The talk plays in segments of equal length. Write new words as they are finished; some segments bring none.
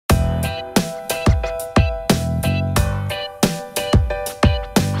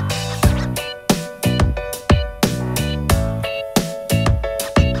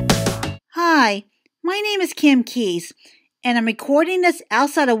My name is Kim Keys, and I'm recording this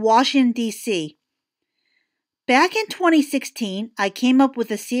outside of Washington, D.C. Back in 2016, I came up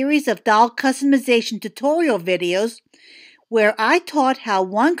with a series of doll customization tutorial videos where I taught how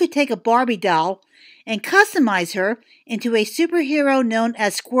one could take a Barbie doll and customize her into a superhero known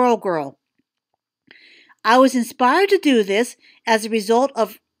as Squirrel Girl. I was inspired to do this as a result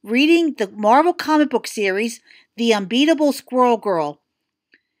of reading the Marvel comic book series, The Unbeatable Squirrel Girl.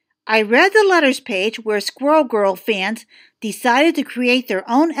 I read the letters page where Squirrel Girl fans decided to create their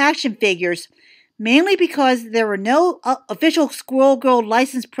own action figures, mainly because there were no official Squirrel Girl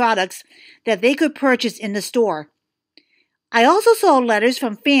licensed products that they could purchase in the store. I also saw letters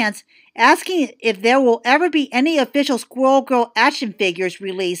from fans asking if there will ever be any official Squirrel Girl action figures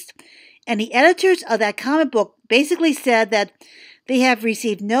released, and the editors of that comic book basically said that they have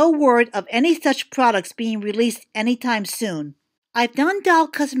received no word of any such products being released anytime soon. I've done doll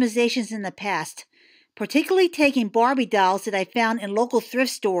customizations in the past, particularly taking Barbie dolls that I found in local thrift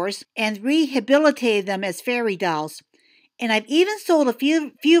stores and rehabilitated them as fairy dolls. And I've even sold a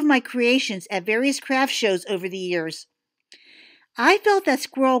few of my creations at various craft shows over the years. I felt that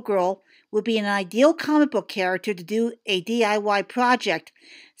Squirrel Girl would be an ideal comic book character to do a DIY project,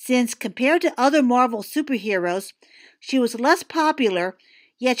 since compared to other Marvel superheroes, she was less popular,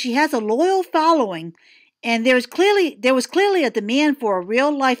 yet she has a loyal following, and there was clearly a demand for a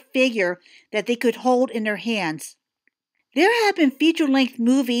real-life figure that they could hold in their hands. There have been feature-length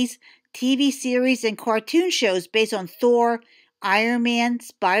movies, TV series, and cartoon shows based on Thor, Iron Man,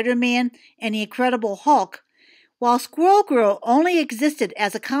 Spider-Man, and the Incredible Hulk, while Squirrel Girl only existed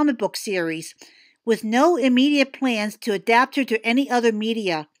as a comic book series, with no immediate plans to adapt her to any other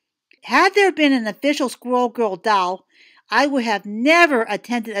media. Had there been an official Squirrel Girl doll, I would have never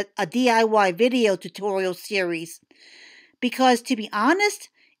attended a DIY video tutorial series, because to be honest,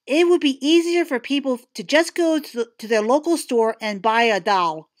 it would be easier for people to just go to their local store and buy a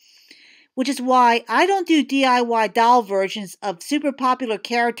doll, which is why I don't do DIY doll versions of super popular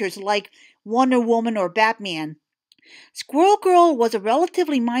characters like Wonder Woman or Batman. Squirrel Girl was a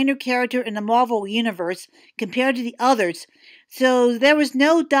relatively minor character in the Marvel Universe compared to the others, so there was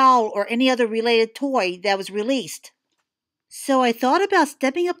no doll or any other related toy that was released. So I thought about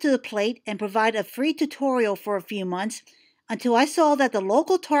stepping up to the plate and provide a free tutorial for a few months until I saw that the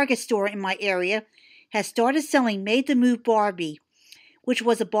local Target store in my area had started selling made-to-move Barbie, which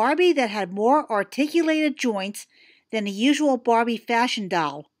was a Barbie that had more articulated joints than the usual Barbie fashion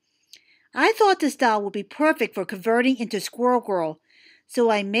doll. I thought this doll would be perfect for converting into Squirrel Girl,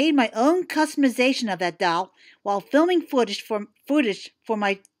 so I made my own customization of that doll while filming footage for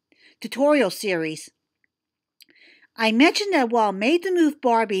my tutorial series. I mentioned that while made-to-move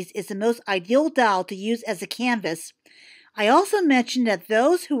Barbies is the most ideal doll to use as a canvas, I also mentioned that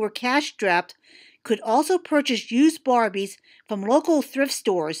those who were cash-strapped could also purchase used Barbies from local thrift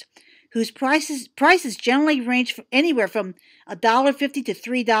stores, whose prices generally range anywhere from $1.50 to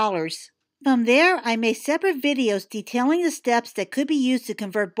 $3. From there, I made separate videos detailing the steps that could be used to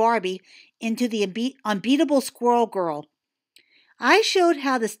convert Barbie into the Unbeatable Squirrel Girl. I showed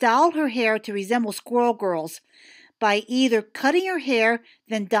how to style her hair to resemble Squirrel Girl's by either cutting her hair,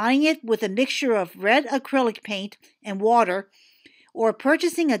 then dyeing it with a mixture of red acrylic paint and water, or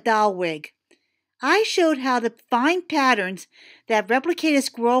purchasing a doll wig. I showed how to find patterns that replicated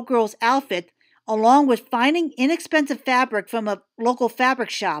Squirrel Girl's outfit, along with finding inexpensive fabric from a local fabric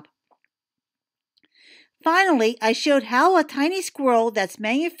shop. Finally, I showed how a tiny squirrel that's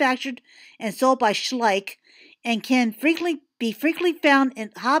manufactured and sold by Schleich and can be frequently found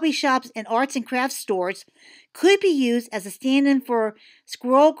in hobby shops and arts and crafts stores could be used as a stand-in for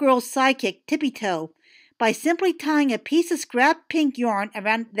Squirrel Girl's sidekick, Tippy Toe, by simply tying a piece of scrap pink yarn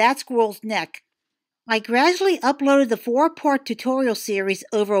around that squirrel's neck. I gradually uploaded the 4-part tutorial series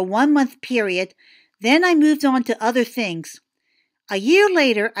over a 1-month period, then I moved on to other things. A year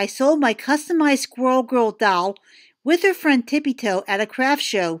later, I sold my customized Squirrel Girl doll with her friend Tippy Toe at a craft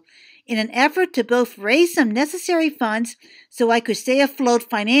show in an effort to both raise some necessary funds so I could stay afloat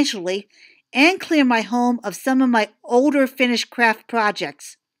financially and clear my home of some of my older finished craft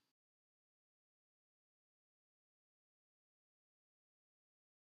projects.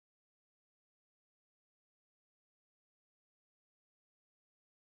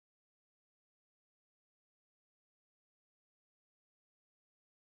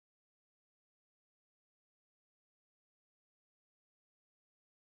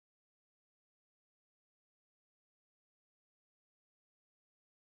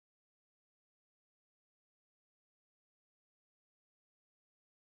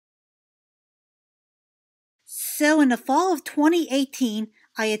 So in the fall of 2018,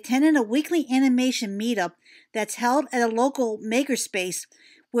 I attended a weekly animation meetup that's held at a local makerspace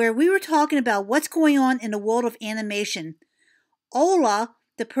where we were talking about what's going on in the world of animation. Ola,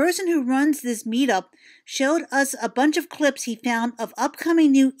 the person who runs this meetup, showed us a bunch of clips he found of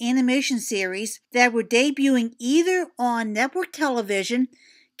upcoming new animation series that were debuting either on network television,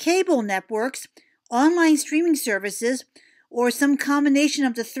 cable networks, online streaming services, or some combination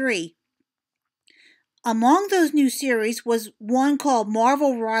of the three. Among those new series was one called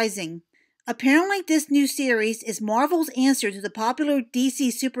Marvel Rising. Apparently, this new series is Marvel's answer to the popular DC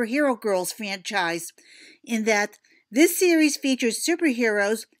Superhero Girls franchise, in that this series features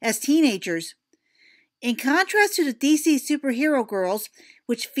superheroes as teenagers. In contrast to the DC Superhero Girls,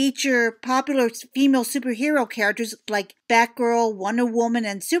 which feature popular female superhero characters like Batgirl, Wonder Woman,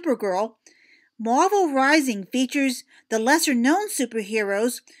 and Supergirl, Marvel Rising features the lesser-known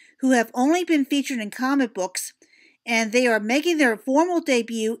superheroes who have only been featured in comic books, and they are making their formal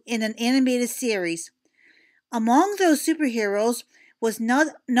debut in an animated series. Among those superheroes was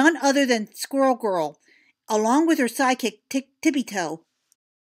none other than Squirrel Girl, along with her sidekick Tippy Toe.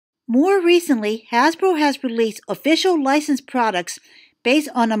 More recently, Hasbro has released official licensed products based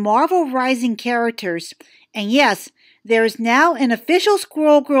on the Marvel Rising characters, and yes, there is now an official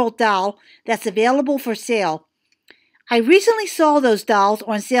Squirrel Girl doll that's available for sale. I recently saw those dolls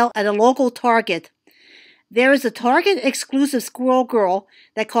on sale at a local Target. There is a Target exclusive Squirrel Girl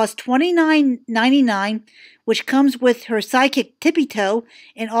that costs $29.99, which comes with her sidekick Tippy Toe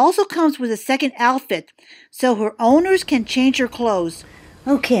and also comes with a second outfit, so her owners can change her clothes.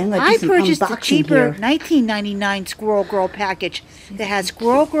 Okay, I'm going to do some unboxing here. I purchased the cheaper $19.99 Squirrel Girl package that has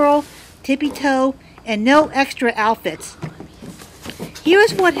Squirrel Girl, Tippy Toe, and no extra outfits.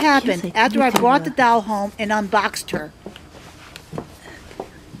 Here's what happened after I brought the doll home and unboxed her.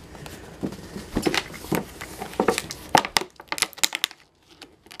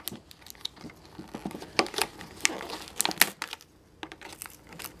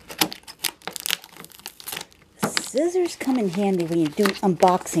 Scissors come in handy when you do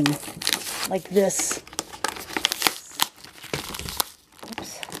unboxing like this.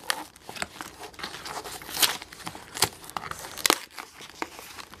 Oops.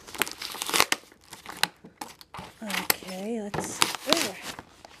 Okay, let's... Oh.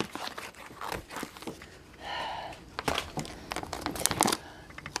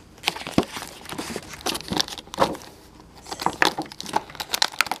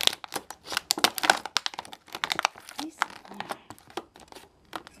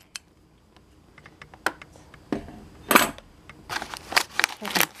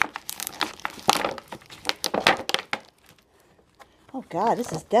 Oh God,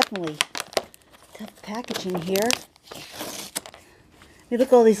 this is definitely tough packaging here. Look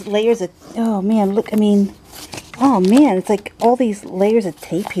at all these layers of, oh man, look, I mean, oh man, it's like all these layers of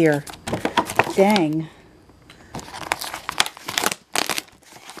tape here. Dang.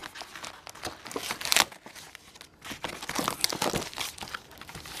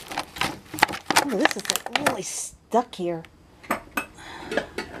 Oh, this is like really stuck here.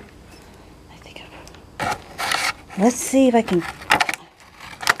 Let's see if I can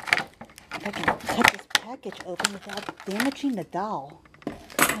cut this package open without damaging the doll.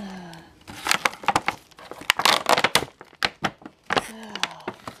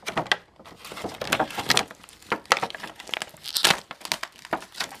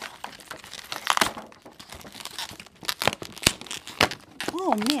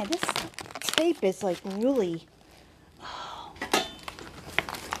 Oh man, this tape is like really...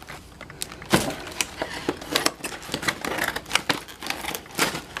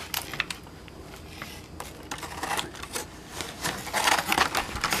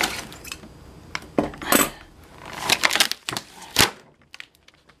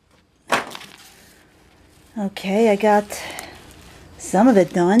 Okay, I got some of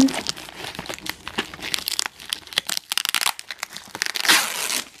it done.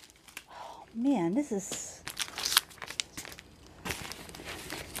 Oh man, this is...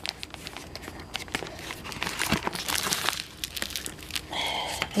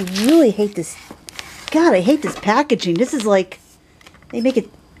 I really hate this. God, I hate this packaging. This is like, they make it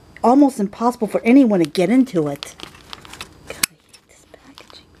almost impossible for anyone to get into it.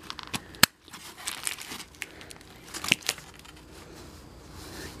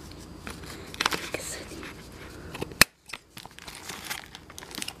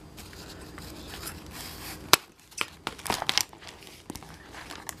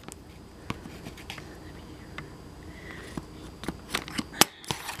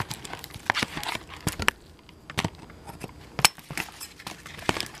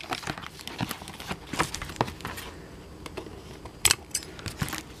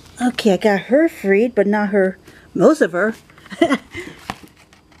 Okay, I got her freed, but not her, most of her.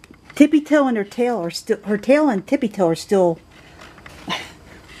 Tippy Toe and her tail are still, her tail and Tippy Toe are still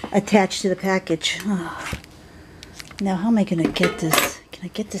attached to the package. Now, how am I going to get this? Can I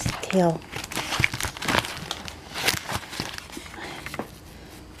get this tail?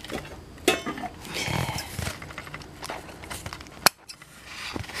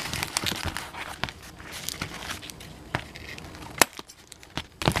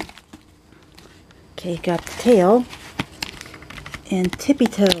 Okay, got the tail. And Tippy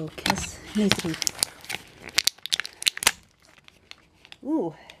Toe. Guess needs to be.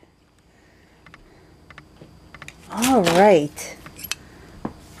 Ooh. All right.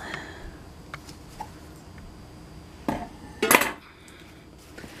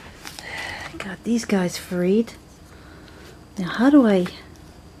 Got these guys freed. Now, how do I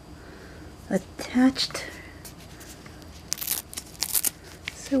attach?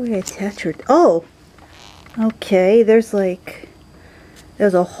 So we attach her. Oh. Okay. There's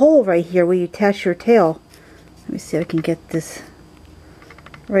a hole right here where you attach your tail. Let me see if I can get this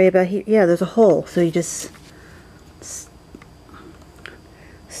right about here. Yeah, there's a hole. So you just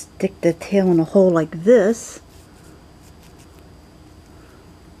stick the tail in a hole like this.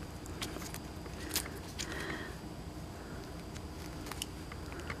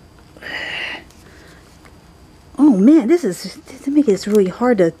 Oh man, this makes this really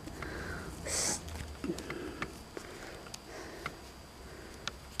hard to.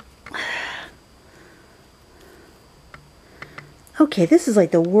 Okay, this is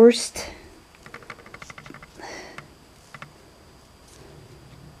like the worst.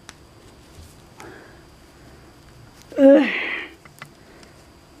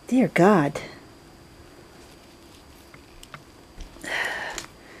 Dear God.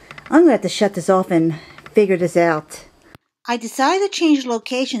 I'm going to have to shut this off and figure this out. I decided to change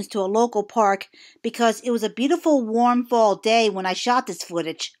locations to a local park because it was a beautiful warm fall day when I shot this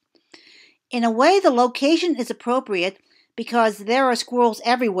footage. In a way, the location is appropriate because there are squirrels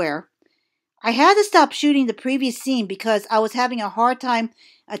everywhere. I had to stop shooting the previous scene because I was having a hard time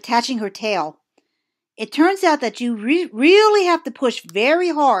attaching her tail. It turns out that you really have to push very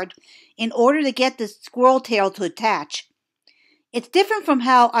hard in order to get the squirrel tail to attach. It's different from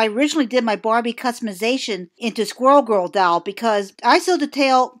how I originally did my Barbie customization into Squirrel Girl doll because I sewed the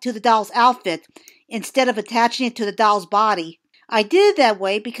tail to the doll's outfit instead of attaching it to the doll's body. I did it that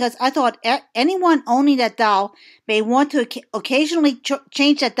way because I thought anyone owning that doll may want to occasionally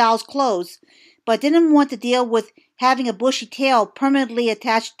change that doll's clothes, but didn't want to deal with having a bushy tail permanently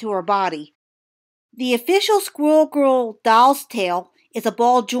attached to her body. The official Squirrel Girl doll's tail is a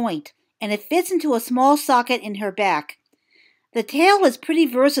ball joint, and it fits into a small socket in her back. The tail is pretty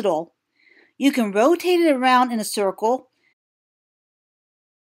versatile. You can rotate it around in a circle.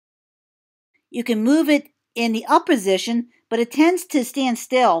 You can move it in the up position, but it tends to stand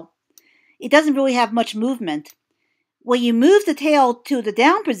still. It doesn't really have much movement. When you move the tail to the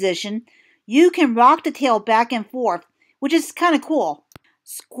down position, you can rock the tail back and forth, which is kind of cool.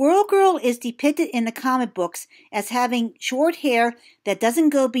 Squirrel Girl is depicted in the comic books as having short hair that doesn't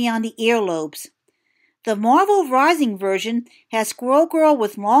go beyond the earlobes. The Marvel Rising version has Squirrel Girl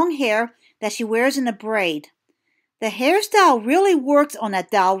with long hair that she wears in a braid. The hairstyle really works on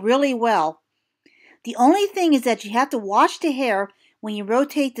that doll really well. The only thing is that you have to watch the hair when you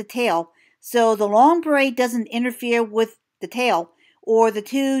rotate the tail so the long braid doesn't interfere with the tail or the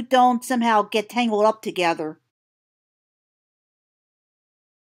two don't somehow get tangled up together.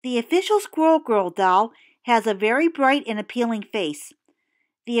 The official Squirrel Girl doll has a very bright and appealing face.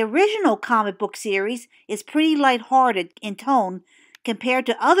 The original comic book series is pretty lighthearted in tone compared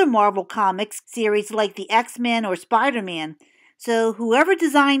to other Marvel Comics series like the X-Men or Spider-Man, so whoever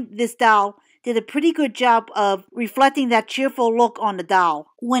designed this doll did a pretty good job of reflecting that cheerful look on the doll.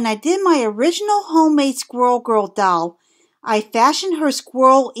 When I did my original homemade Squirrel Girl doll, I fashioned her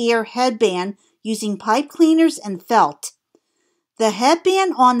squirrel ear headband using pipe cleaners and felt. The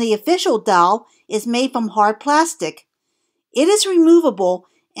headband on the official doll is made from hard plastic. It is removable,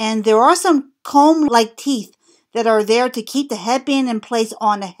 and there are some comb-like teeth that are there to keep the headband in place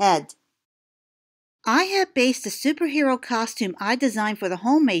on the head. I have based the superhero costume I designed for the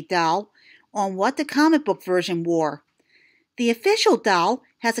homemade doll on what the comic book version wore. The official doll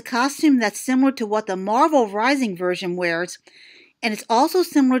has a costume that's similar to what the Marvel Rising version wears, and it's also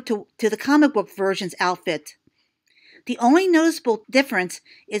similar to the comic book version's outfit. The only noticeable difference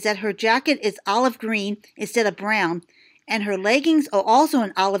is that her jacket is olive green instead of brown, and her leggings are also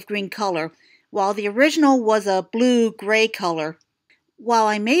an olive green color, while the original was a blue-gray color. While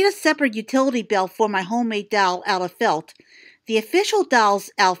I made a separate utility belt for my homemade doll out of felt, The official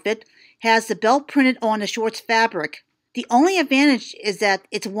doll's outfit has the belt printed on the shorts fabric. The only advantage is that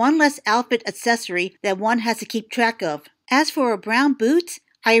it's one less outfit accessory that one has to keep track of. As for her brown boots,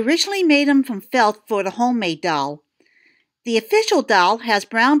 I originally made them from felt for the homemade doll. The official doll has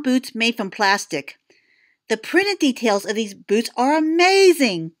brown boots made from plastic. The printed details of these boots are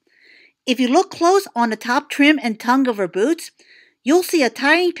amazing. If you look close on the top trim and tongue of her boots, you'll see a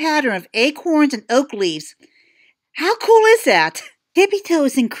tiny pattern of acorns and oak leaves. How cool is that? Tippy Toe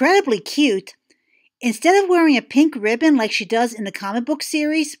is incredibly cute. Instead of wearing a pink ribbon like she does in the comic book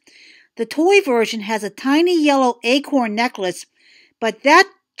series, the toy version has a tiny yellow acorn necklace, but that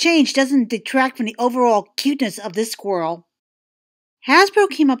change doesn't detract from the overall cuteness of this squirrel. Hasbro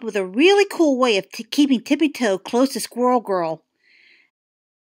came up with a really cool way of keeping Tippy Toe close to Squirrel Girl.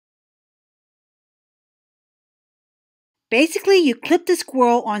 Basically, you clip the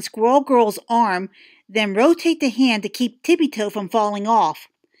squirrel on Squirrel Girl's arm, then rotate the hand to keep Tippy Toe from falling off.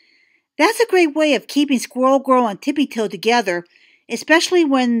 That's a great way of keeping Squirrel Girl and Tippy Toe together, especially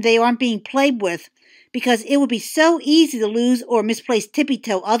when they aren't being played with, because it would be so easy to lose or misplace Tippy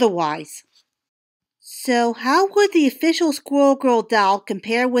Toe otherwise. So how would the official Squirrel Girl doll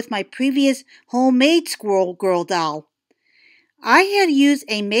compare with my previous homemade Squirrel Girl doll? I had used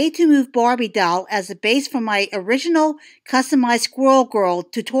a made-to-move Barbie doll as a base for my original customized Squirrel Girl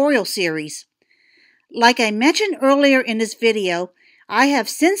tutorial series. Like I mentioned earlier in this video, I have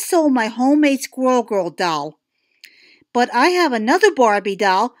since sold my homemade Squirrel Girl doll. But I have another Barbie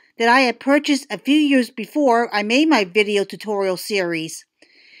doll that I had purchased a few years before I made my video tutorial series.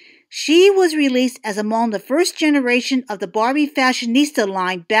 She was released as among the first generation of the Barbie Fashionista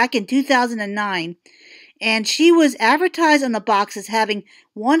line back in 2009, and she was advertised on the box as having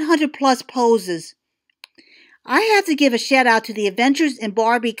 100 plus poses. I have to give a shout out to the Adventures in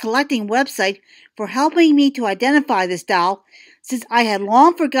Barbie collecting website for helping me to identify this doll, since I had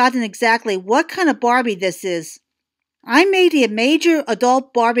long forgotten exactly what kind of Barbie this is. I made the major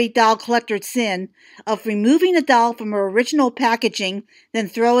adult Barbie doll collector sin of removing the doll from her original packaging, then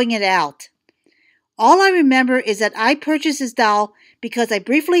throwing it out. All I remember is that I purchased this doll because I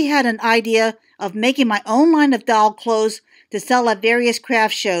briefly had an idea of making my own line of doll clothes to sell at various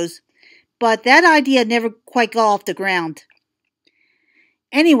craft shows, but that idea never quite got off the ground.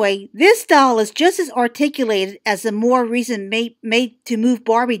 Anyway, this doll is just as articulated as the more recent made-to-move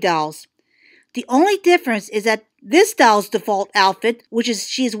Barbie dolls. The only difference is that this doll's default outfit, which is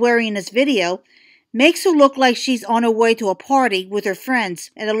she is wearing in this video, makes her look like she's on her way to a party with her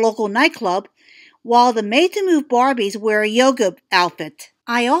friends at a local nightclub, while the made-to-move Barbies wear a yoga outfit.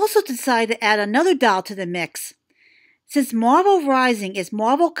 I also decided to add another doll to the mix. Since Marvel Rising is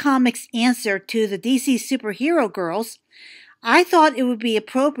Marvel Comics' answer to the DC superhero girls, I thought it would be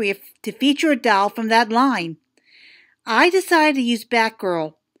appropriate to feature a doll from that line. I decided to use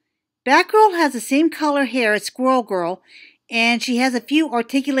Batgirl. Batgirl has the same color hair as Squirrel Girl, and she has a few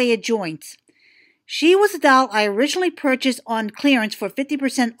articulated joints. She was a doll I originally purchased on clearance for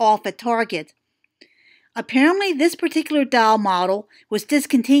 50% off at Target. Apparently, this particular doll model was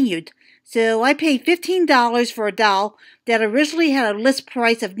discontinued, so I paid $15 for a doll that originally had a list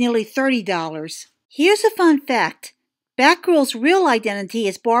price of nearly $30. Here's a fun fact. Batgirl's real identity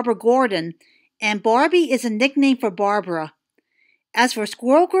is Barbara Gordon, and Barbie is a nickname for Barbara. As for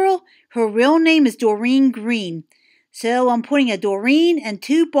Squirrel Girl, her real name is Doreen Green, so I'm putting a Doreen and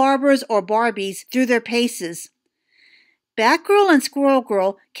two Barbaras or Barbies through their paces. Batgirl and Squirrel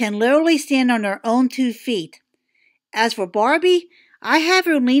Girl can literally stand on their own 2 feet. As for Barbie, I have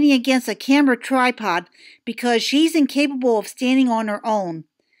her leaning against a camera tripod because she's incapable of standing on her own.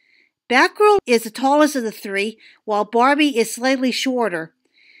 Batgirl is the tallest of the 3, while Barbie is slightly shorter.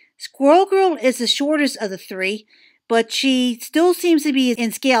 Squirrel Girl is the shortest of the 3, but she still seems to be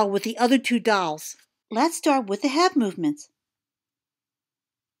in scale with the other 2 dolls. Let's start with the head movements.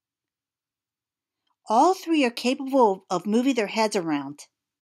 All 3 are capable of moving their heads around.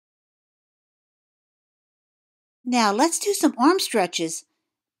 Now let's do some arm stretches.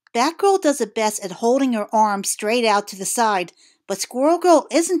 Batgirl does it best at holding her arms straight out to the side, but Squirrel Girl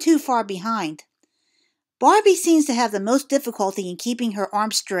isn't too far behind. Barbie seems to have the most difficulty in keeping her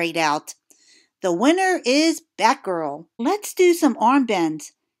arms straight out. The winner is Batgirl. Let's do some arm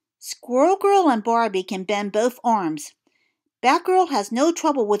bends. Squirrel Girl and Barbie can bend both arms. Batgirl has no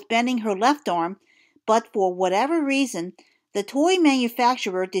trouble with bending her left arm, but for whatever reason, the toy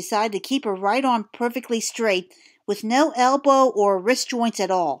manufacturer decided to keep her right arm perfectly straight with no elbow or wrist joints at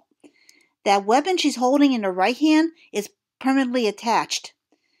all. That weapon she's holding in her right hand is permanently attached.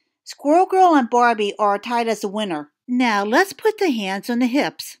 Squirrel Girl and Barbie are tied as the winner. Now let's put the hands on the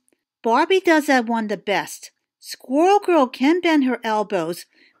hips. Barbie does that one the best. Squirrel Girl can bend her elbows,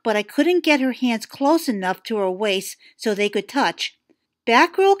 but I couldn't get her hands close enough to her waist so they could touch.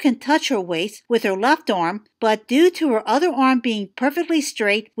 Batgirl can touch her waist with her left arm, but due to her other arm being perfectly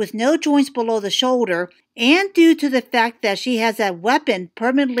straight with no joints below the shoulder, and due to the fact that she has a weapon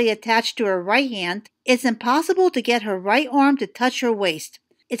permanently attached to her right hand, it's impossible to get her right arm to touch her waist.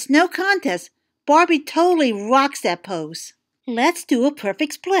 It's no contest. Barbie totally rocks that pose. Let's do a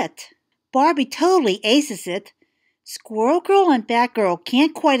perfect split. Barbie totally aces it. Squirrel Girl and Batgirl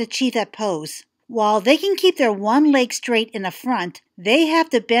can't quite achieve that pose. While they can keep their one leg straight in the front, they have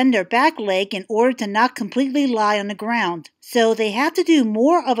to bend their back leg in order to not completely lie on the ground. So they have to do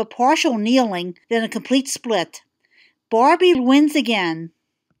more of a partial kneeling than a complete split. Barbie wins again.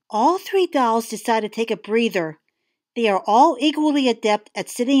 All three dolls decide to take a breather. They are all equally adept at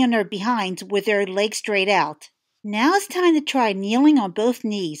sitting on their behinds with their legs straight out. Now it's time to try kneeling on both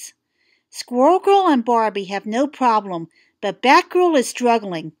knees. Squirrel Girl and Barbie have no problem, but Batgirl is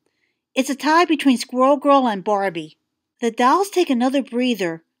struggling. It's a tie between Squirrel Girl and Barbie. The dolls take another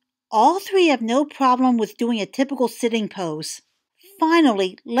breather. All three have no problem with doing a typical sitting pose.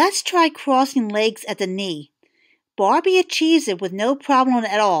 Finally, let's try crossing legs at the knee. Barbie achieves it with no problem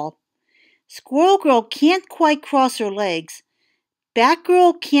at all. Squirrel Girl can't quite cross her legs.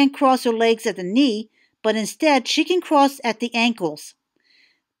 Batgirl can't cross her legs at the knee, but instead she can cross at the ankles.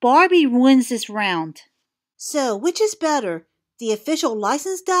 Barbie wins this round. So, which is better? The official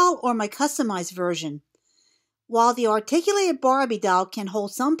licensed doll or my customized version? While the articulated Barbie doll can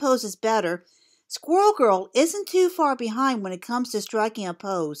hold some poses better, Squirrel Girl isn't too far behind when it comes to striking a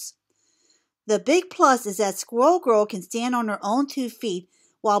pose. The big plus is that Squirrel Girl can stand on her own 2 feet,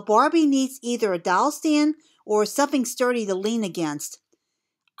 while Barbie needs either a doll stand or something sturdy to lean against.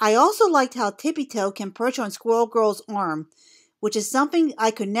 I also liked how Tippy Toe can perch on Squirrel Girl's arm, which is something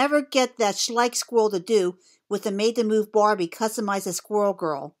I could never get that Schleich Squirrel to do with the made-to-move Barbie customized as Squirrel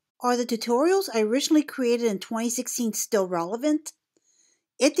Girl. Are the tutorials I originally created in 2016 still relevant?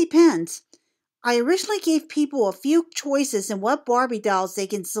 It depends. I originally gave people a few choices in what Barbie dolls they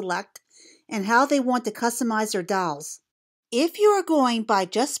can select and how they want to customize their dolls. If you are going by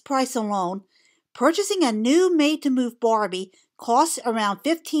just price alone, purchasing a new made-to-move Barbie costs around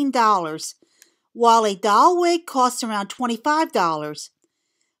 $15, while a doll wig costs around $25.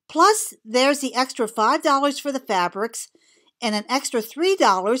 Plus, there's the extra $5 for the fabrics and an extra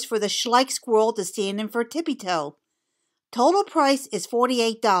 $3 for the Schleich Squirrel to stand in for Tippy Toe. Total price is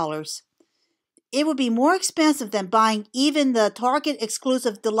 $48. It would be more expensive than buying even the Target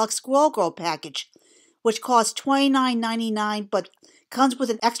exclusive Deluxe Squirrel Girl package, which costs $29.99 but comes with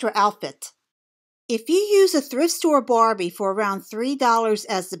an extra outfit. If you use a thrift store Barbie for around $3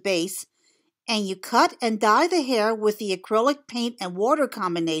 as the base, and you cut and dye the hair with the acrylic paint and water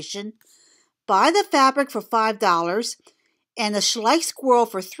combination, buy the fabric for $5, and the Schleich Squirrel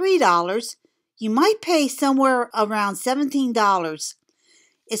for $3, you might pay somewhere around $17,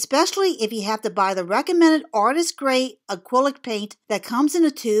 especially if you have to buy the recommended artist grade acrylic paint that comes in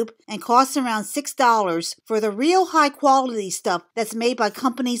a tube and costs around $6 for the real high quality stuff that's made by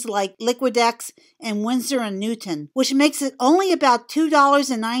companies like Liquidex and Winsor & Newton, which makes it only about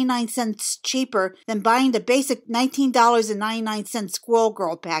 $2.99 cheaper than buying the basic $19.99 Squirrel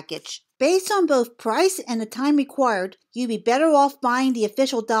Girl package. Based on both price and the time required, you'd be better off buying the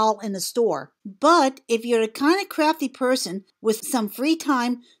official doll in the store. But if you're the kind of crafty person with some free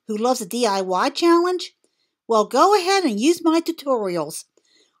time who loves a DIY challenge, well, go ahead and use my tutorials.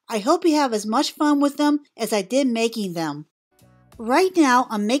 I hope you have as much fun with them as I did making them. Right now,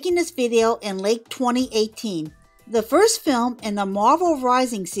 I'm making this video in late 2018. The first film in the Marvel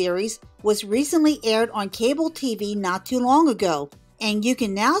Rising series was recently aired on cable TV not too long ago, and you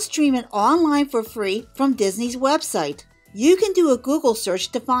can now stream it online for free from Disney's website. You can do a Google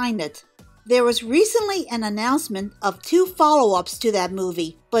search to find it. There was recently an announcement of 2 follow-ups to that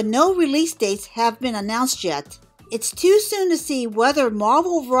movie, but no release dates have been announced yet. It's too soon to see whether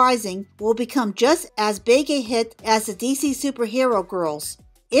Marvel Rising will become just as big a hit as the DC Superhero Girls.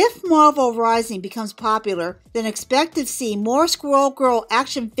 If Marvel Rising becomes popular, then expect to see more Squirrel Girl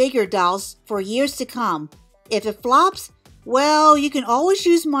action figure dolls for years to come. If it flops, well, you can always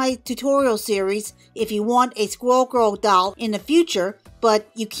use my tutorial series if you want a Squirrel Girl doll in the future, but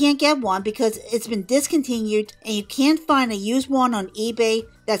you can't get one because it's been discontinued and you can't find a used one on eBay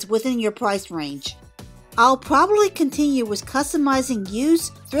that's within your price range. I'll probably continue with customizing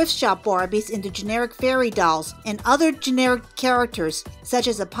used thrift shop Barbies into generic fairy dolls and other generic characters such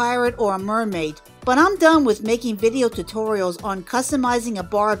as a pirate or a mermaid. But I'm done with making video tutorials on customizing a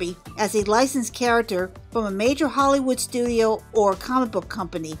Barbie as a licensed character from a major Hollywood studio or comic book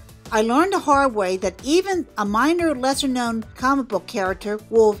company. I learned the hard way that even a minor, lesser-known comic book character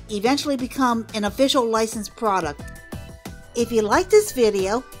will eventually become an official licensed product. If you like this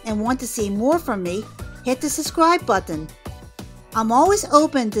video and want to see more from me, hit the subscribe button. I'm always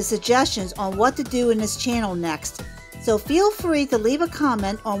open to suggestions on what to do in this channel next, so feel free to leave a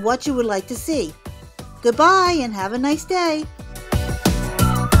comment on what you would like to see. Goodbye and have a nice day.